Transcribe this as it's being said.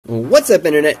What's up,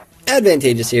 Internet?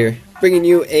 Advantageous here, bringing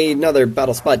you another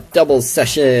Battle Spot doubles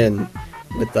session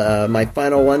with my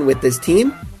final one with this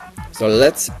team. So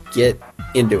let's get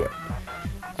into it.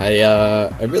 I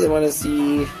really want to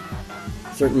see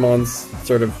certain mons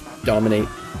sort of dominate.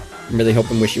 I'm really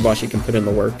hoping Wishy-Washy can put in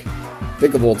the work.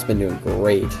 Vikavolt's been doing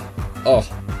great. Oh,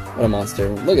 what a monster.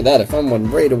 Look at that, I found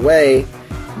one right away.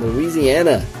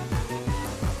 Louisiana.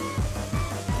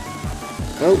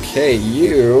 Okay,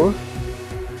 you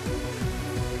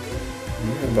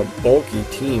have a bulky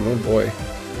team, oh boy.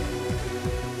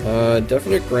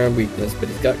 Definite ground weakness, but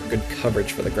he's got good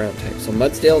coverage for the ground type. So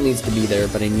Mudsdale needs to be there,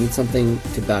 but I need something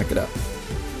to back it up.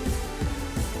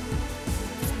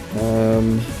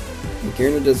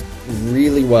 Magirna does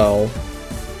really well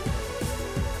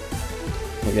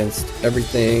against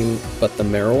everything but the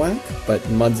Marowak, but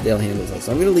Mudsdale handles it.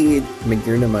 So I'm going to lead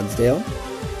Magirna Mudsdale.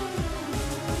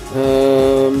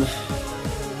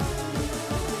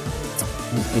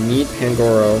 I need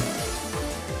Pangoro.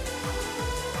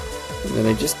 And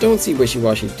I just don't see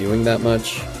Wishy-Washy doing that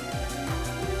much.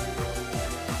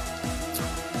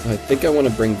 So I think I want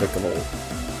to bring Vikavolt.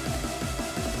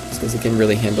 Just because it can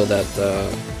really handle that,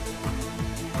 that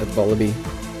Vullaby.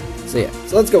 So yeah,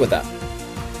 so let's go with that.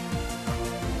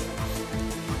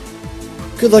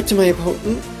 Good luck to my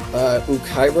opponent,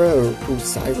 Ukaira or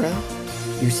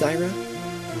Usira?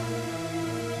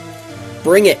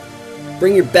 Bring it!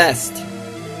 Bring your best!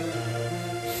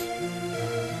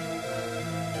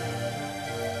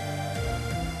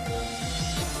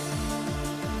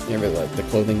 I really like the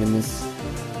clothing in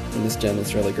this gen,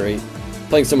 it's really great.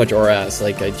 Playing so much Oras,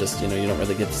 like I just, you know, you don't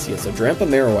really get to see it. So Drampa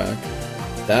Marowak,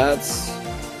 that's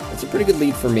a pretty good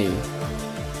lead for me.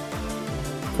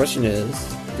 Question is,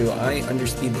 do I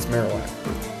underspeed this Marowak?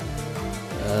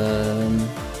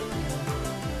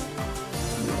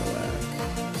 Marowak.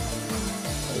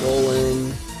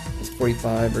 Alolan is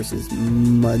 45 versus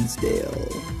Mudsdale.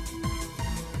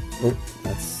 Oh,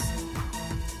 that's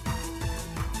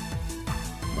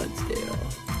Mudsdale.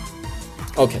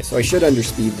 Okay, so I should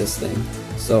underspeed this thing.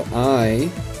 So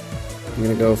I'm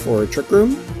gonna go for Trick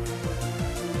Room.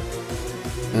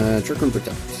 Trick Room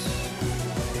Protect.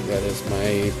 That is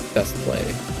my best play.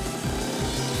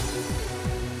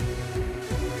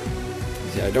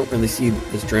 See, I don't really see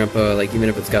this Drampa, like, even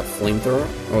if it's got Flamethrower.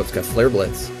 Oh, it's got Flare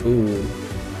Blitz. Ooh.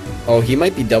 Oh, he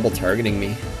might be double targeting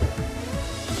me.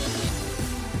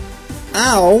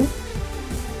 Ow!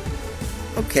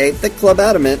 Okay, Thick Club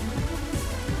Adamant.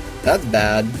 That's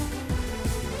bad.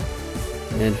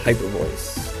 And Hyper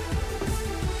Voice.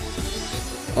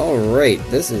 Alright,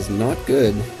 this is not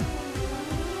good.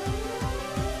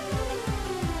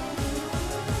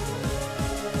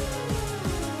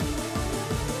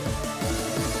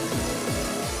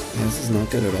 This is not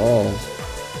good at all.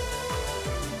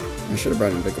 I should have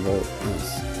brought in Vikavolt. That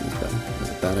was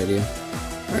a bad idea.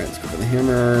 Alright, let's go for the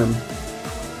Hammer Arm.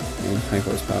 And High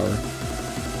Horsepower.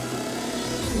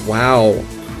 Wow!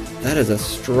 That is a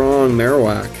strong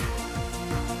Marowak.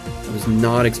 I was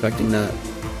not expecting that.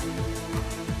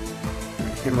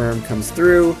 Alright, Hammer Arm comes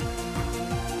through.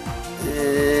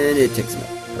 And it takes him out.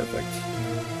 Perfect.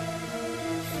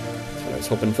 That's what I was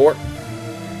hoping for.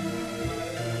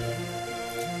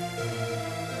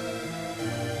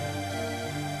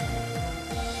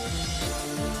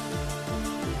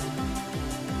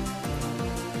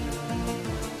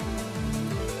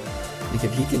 Like,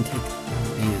 if he can take...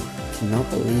 Oh, man. I cannot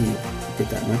believe he did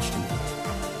that much to me.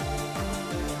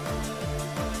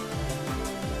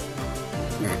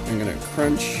 Alright, I'm gonna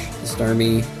crunch the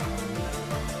Starmie.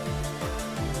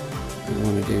 What do I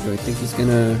want to do? Do I think he's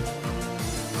gonna...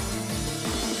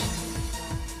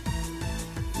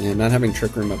 Yeah, not having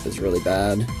Trick Room up is really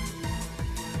bad.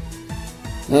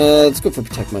 Let's go for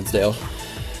Protect Mudsdale.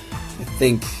 I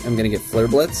think I'm gonna get Flare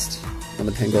Blitzed on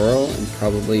the Pangoro, and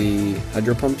probably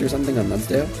Hydro Pumped or something on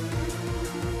Mudsdale.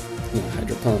 Yeah,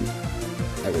 Hydro Pump.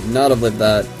 I would not have lived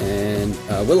that, and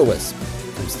Will-O-Wisp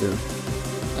comes through.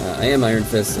 I am Iron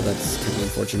Fist, so that's kind of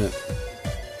unfortunate.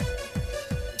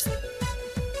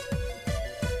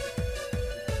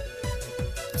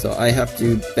 So I have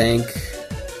to bank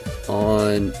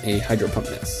on a Hydro Pump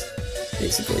miss,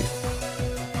 basically.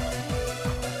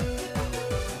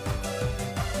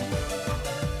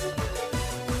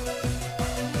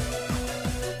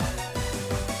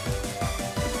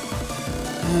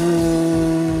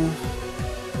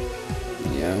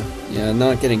 Yeah,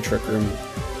 not getting Trick Room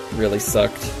really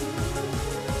sucked.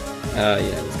 Yeah,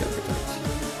 he's gonna protect.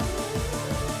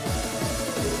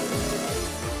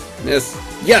 Miss.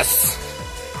 Yes!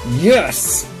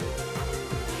 Yes!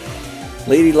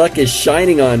 Lady Luck is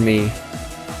shining on me.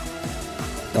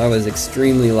 That was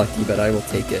extremely lucky, but I will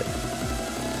take it.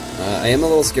 I am a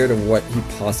little scared of what he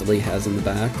possibly has in the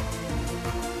back.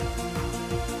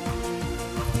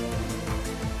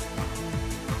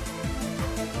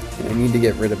 And I need to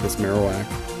get rid of this Marowak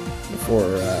before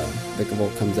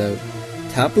Vikavolt comes out.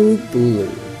 Tapu Bulu.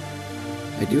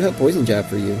 I do have Poison Jab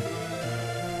for you.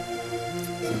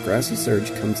 So Grassy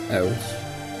Surge comes out.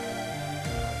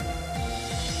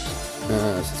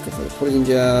 Let's just go for the Poison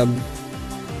Jab.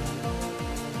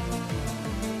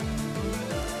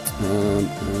 I'll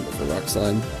go for Rock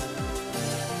Slide.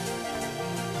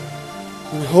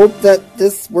 I hope that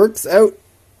this works out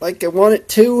like I want it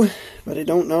to, but I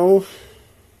don't know.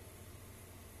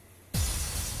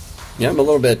 Yeah, I'm a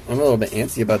little bit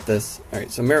antsy about this.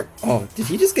 Alright, so oh, did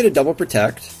he just get a double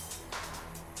protect?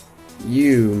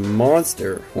 You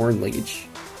monster, Horn Leech.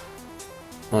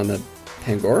 On the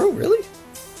Pangoro? Really?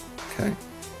 Okay.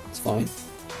 It's fine.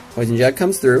 Poison Jab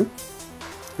comes through.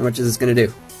 How much is this gonna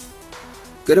do?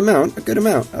 Good amount, a good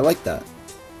amount. I like that.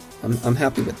 I'm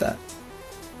happy with that.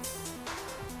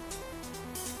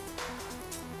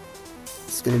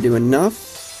 It's gonna do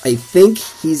enough. I think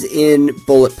he's in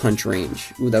Bullet Punch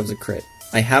range. Ooh, that was a crit.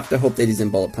 I have to hope that he's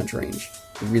in Bullet Punch range.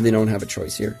 I really don't have a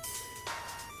choice here.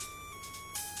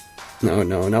 No,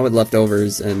 not with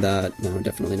leftovers and that. No,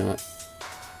 definitely not.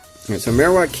 Alright, so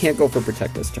Marowak can't go for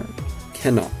Protect this turn.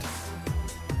 Cannot.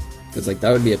 Because, like,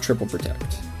 that would be a triple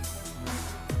Protect.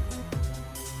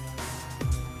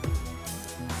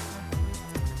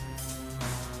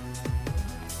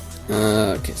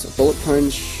 Okay, so Bullet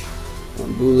Punch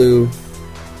on Bulu,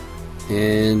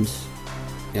 and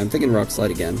yeah, I'm thinking Rock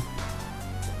Slide again.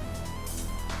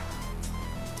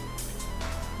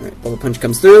 Alright, Bullet Punch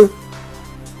comes through.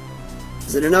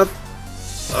 Is it enough?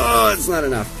 Oh, it's not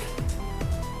enough.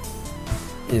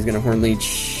 And he's gonna Horn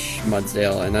Leech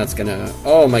Mudsdale, and that's gonna...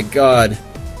 Oh my god.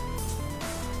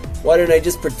 Why didn't I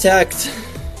just Protect?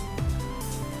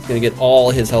 He's gonna get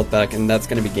all his health back, and that's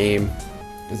gonna be game.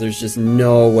 Because there's just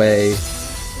no way.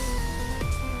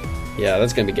 Yeah,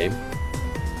 that's gonna be game.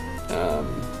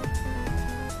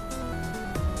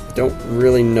 Don't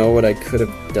really know what I could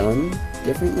have done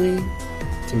differently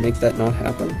to make that not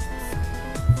happen.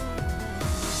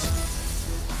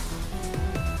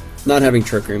 Not having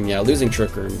Trick Room, yeah, losing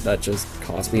Trick Room, that just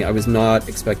cost me. I was not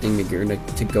expecting Magirna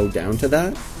to go down to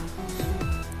that.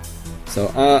 So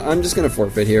I'm just gonna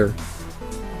forfeit here.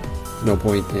 No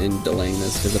point in delaying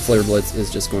this, because the Flare Blitz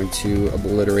is just going to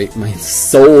obliterate my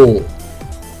soul.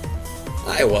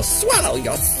 I will swallow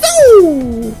your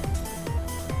soul!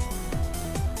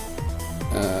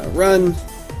 Run.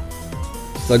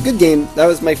 So, good game. That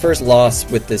was my first loss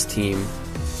with this team.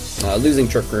 Losing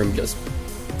Trick Room just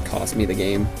cost me the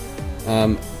game.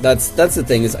 That's the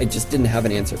thing, is I just didn't have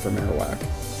an answer for Marowak.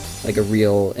 Like a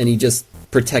real... And he just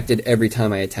protected every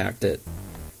time I attacked it.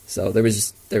 So, there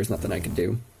was nothing I could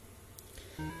do.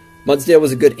 Mudsdale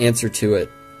was a good answer to it,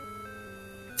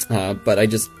 but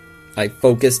I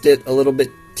focused it a little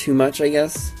bit too much, I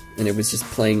guess, and it was just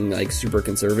playing like super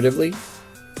conservatively.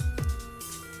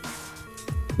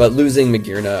 But losing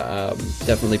Magirna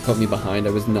definitely put me behind. I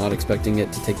was not expecting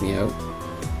it to take me out.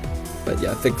 But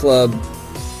yeah, Thick Club,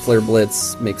 Flare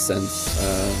Blitz makes sense.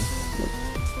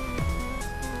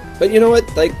 But you know what?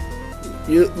 Like,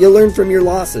 you learn from your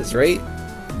losses, right?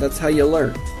 That's how you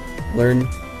learn.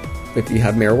 If you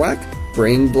have Marowak,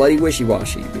 bring Bloody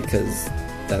Wishy-Washy, because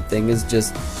that thing is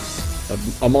just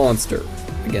a monster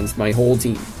against my whole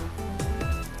team.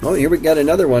 Oh, here we got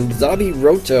another one. Zabi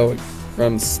Roto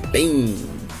from Spain.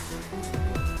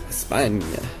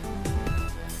 España.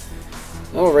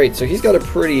 Alright, so he's got a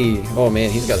pretty... Oh man,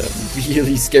 he's got a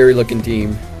really scary looking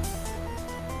team.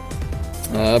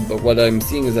 But what I'm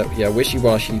seeing is that, yeah,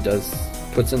 Wishy-Washy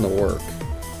puts in the work.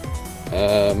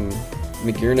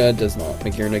 Magirna does not.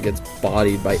 Magirna gets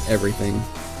bodied by everything.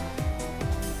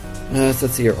 So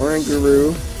let's see here.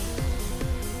 Oranguru.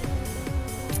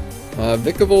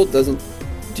 Vikavolt doesn't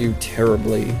do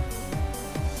terribly.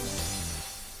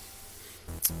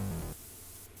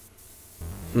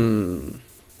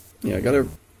 Yeah,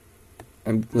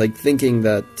 I'm like thinking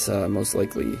that most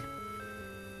likely.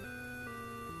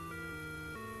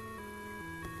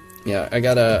 Yeah, I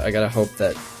gotta hope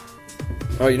that.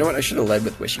 Oh, you know what? I should have led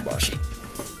with Wishy-Washy.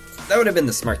 That would have been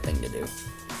the smart thing to do.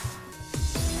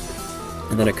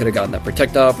 And then I could have gotten that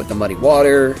Protect off with the Muddy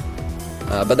Water.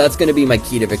 But that's going to be my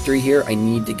key to victory here. I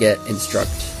need to get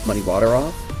Instruct Muddy Water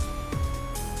off.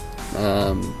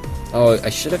 Oh, I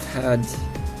should have had...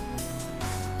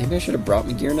 Maybe I should have brought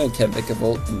Magirna and kept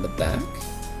Vikavolt in the back.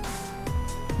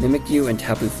 Mimikyu and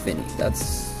Tapu Fini.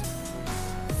 That's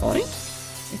fine,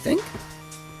 I think.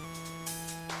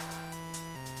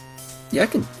 Yeah, I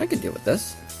can deal with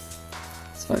this.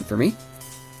 It's fine for me.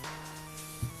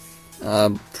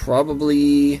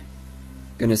 Probably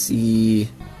gonna see...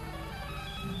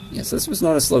 Yes, this was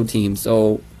not a slow team,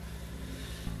 so...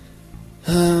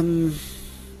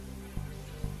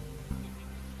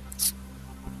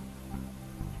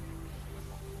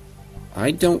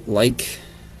 I don't like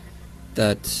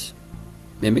that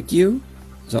Mimikyu,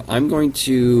 so I'm going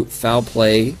to foul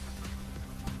play,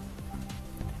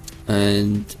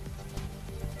 and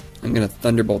I'm going to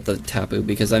Thunderbolt the Tapu,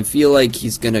 because I feel like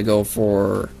he's going to go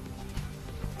for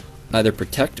either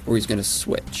Protect or he's going to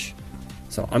switch.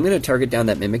 So I'm going to target down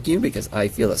that Mimikyu because I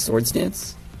feel a Sword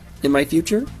Stance in my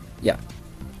future. Yeah.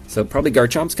 So probably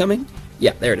Garchomp's coming.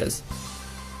 Yeah, there it is.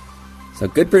 So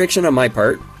good prediction on my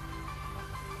part.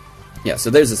 Yeah,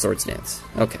 so there's the Sword Stance.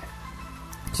 Okay.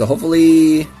 So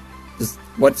hopefully,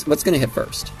 what's going to hit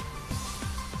first?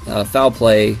 Foul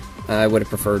play. I would have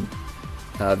preferred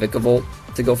Vikavolt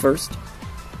to go first,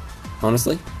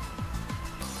 honestly.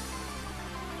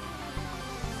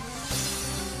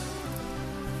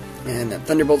 And that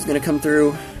Thunderbolt's going to come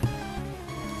through.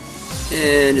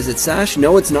 And is it Sash?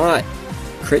 No, it's not.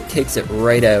 Crit takes it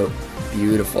right out.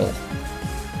 Beautiful.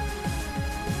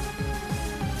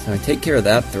 So I take care of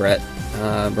that threat.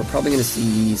 We're probably going to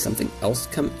see something else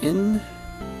come in.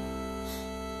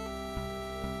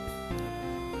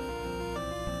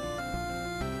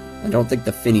 I don't think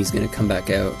the Finny's going to come back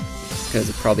out because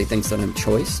it probably thinks that I'm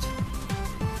choiced.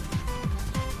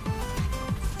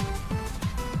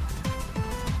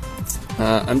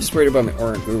 I'm just worried about my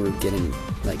Oranguru getting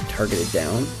like targeted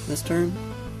down this turn.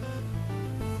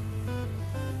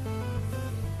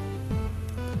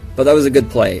 But that was a good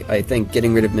play. I think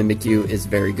getting rid of Mimikyu is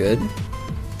very good.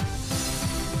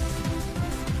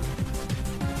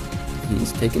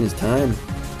 He's taking his time.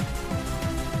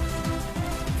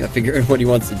 Gotta figure out what he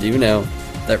wants to do now.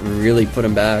 That really put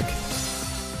him back.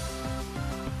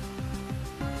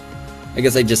 I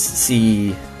guess I just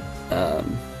see...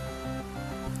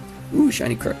 ooh,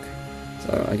 Shiny Crook.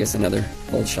 So I guess another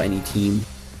old shiny team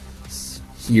is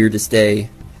here to stay.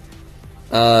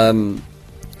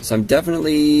 So I'm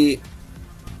definitely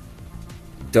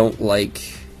don't like...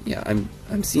 Yeah,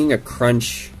 I'm seeing a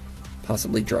Crunch,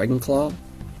 possibly Dragon Claw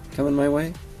coming my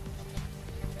way.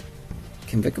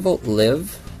 Can Vikavolt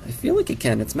live? I feel like it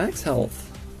can. It's max health.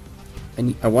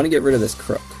 I want to get rid of this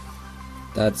Crook.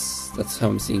 That's how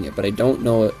I'm seeing it, but I don't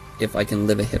know if I can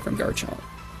live a hit from Garchomp.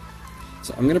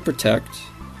 So I'm going to protect...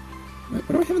 What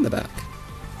do I have in the back?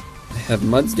 I have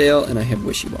Mudsdale and I have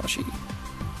Wishy-Washy.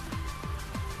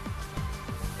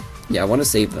 Yeah, I want to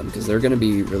save them because they're going to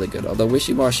be really good. Although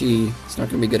Wishy-Washy is not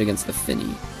going to be good against the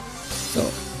Finny. So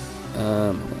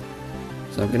I'm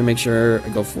going to make sure I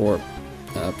go for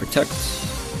Protect.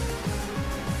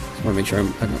 Just want to make sure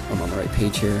I'm on the right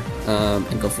page here.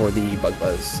 And go for the Bug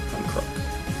Buzz on Crook.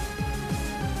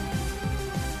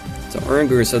 So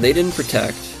Oranguru, so they didn't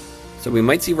Protect. So we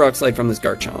might see Rock Slide from this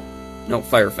Garchomp. No,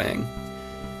 Fire Fang.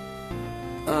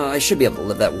 I should be able to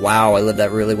live that. Wow, I lived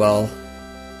that really well.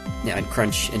 Yeah, I'd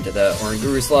Crunch into the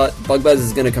Oranguru slot. Bug Buzz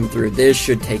is going to come through. This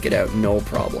should take it out, no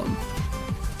problem.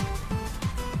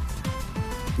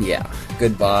 Yeah,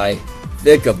 goodbye.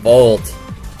 Vikavolt,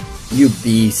 you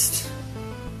beast.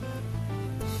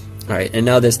 Alright, and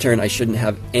now this turn I shouldn't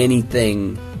have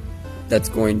anything that's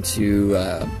going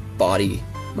to body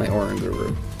my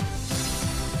Oranguru.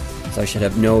 So I should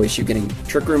have no issue getting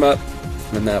Trick Room up,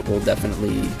 and that will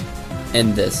definitely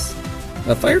end this.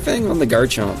 Fire Fang on the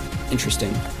Garchomp.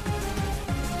 Interesting.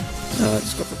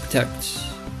 Just go for Protect.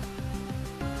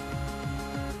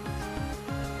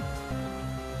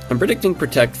 I'm predicting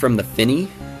Protect from the Finny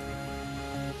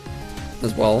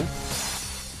as well.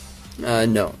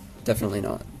 No, definitely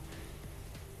not.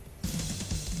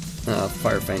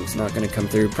 Fire Fang's not going to come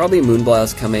through. Probably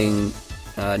Moonblast coming.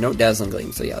 No Dazzling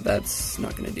Gleam, so yeah, that's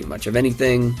not going to do much of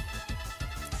anything.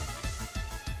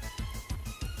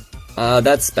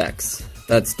 That's Specs.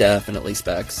 That's definitely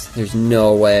Specs. There's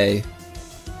no way.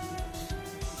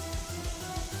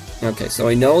 Okay, so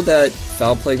I know that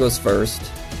Foul Play goes first.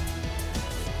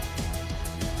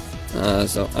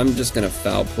 So I'm just going to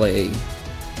Foul Play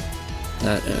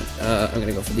that. I'm going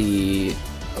to go for the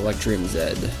Electrium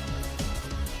Z.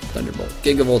 Thunderbolt.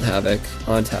 Gigavolt Havoc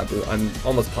on Tapu. I'm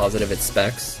almost positive it's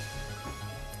Specs.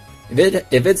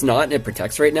 If it's not and it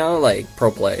protects right now, like,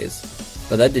 pro plays.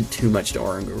 But that did too much to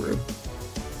Oranguru.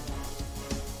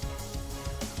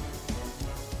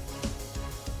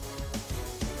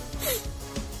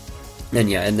 And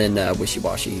yeah, and then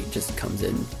Wishy-Washy just comes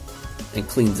in and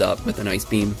cleans up with an Ice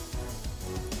Beam.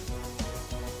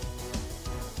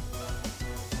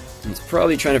 He's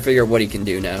probably trying to figure out what he can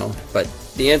do now, but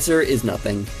The answer is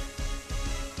nothing.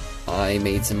 I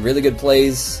made some really good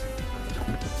plays.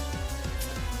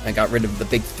 I got rid of the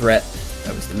big threat.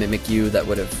 That was the Mimikyu that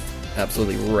would have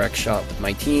absolutely wrecked shot with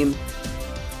my team.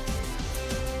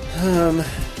 At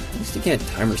least you can't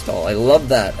timer stall. I love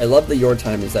that. I love the your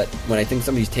time is that when I think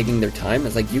somebody's taking their time,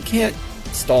 it's like, you can't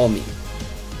stall me.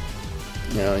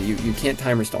 No, you can't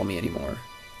timer stall me anymore.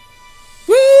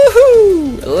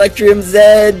 Woohoo! Electrium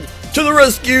Zed to the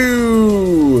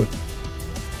rescue!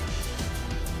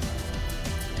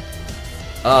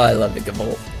 Oh, I love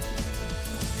Vikavolt.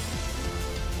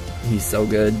 He's so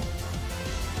good.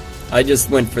 I just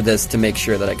went for this to make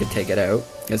sure that I could take it out.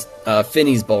 Because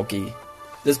Finny's bulky.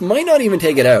 This might not even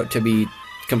take it out, to be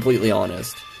completely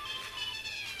honest.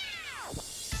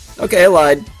 Okay, I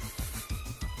lied.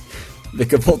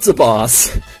 Vikavolt's a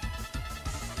boss.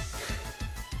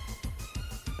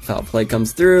 Foul play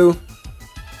comes through.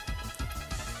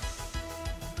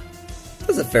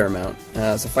 That's a fair amount.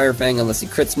 So Fire Fang, unless he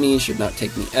crits me, should not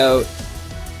take me out.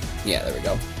 Yeah, there we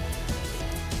go.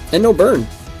 And no burn.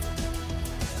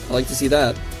 I like to see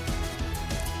that.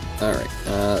 Alright,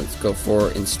 let's go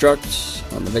for Instruct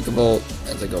on the Vikavolt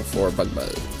as I go for Bug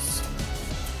Buzz.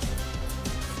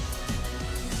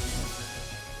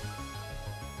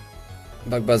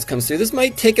 Bug Buzz comes through. This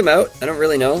might take him out. I don't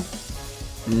really know.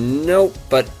 Nope,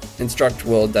 but Instruct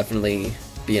will definitely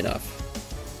be enough.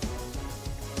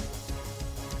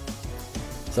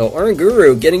 So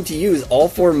Oranguru getting to use all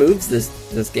 4 moves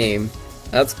this game.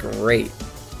 That's great.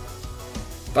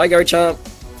 Bye, Garchomp.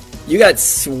 You got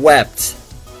swept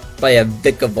by a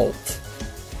Vikavolt.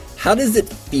 How does it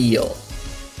feel?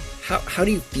 How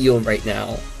do you feel right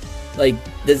now? Like,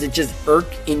 does it just irk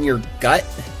in your gut?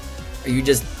 Are you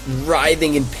just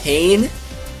writhing in pain?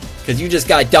 Because you just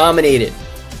got dominated.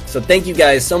 So thank you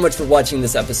guys so much for watching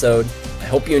this episode. I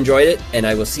hope you enjoyed it, and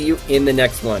I will see you in the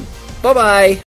next one. Bye-bye!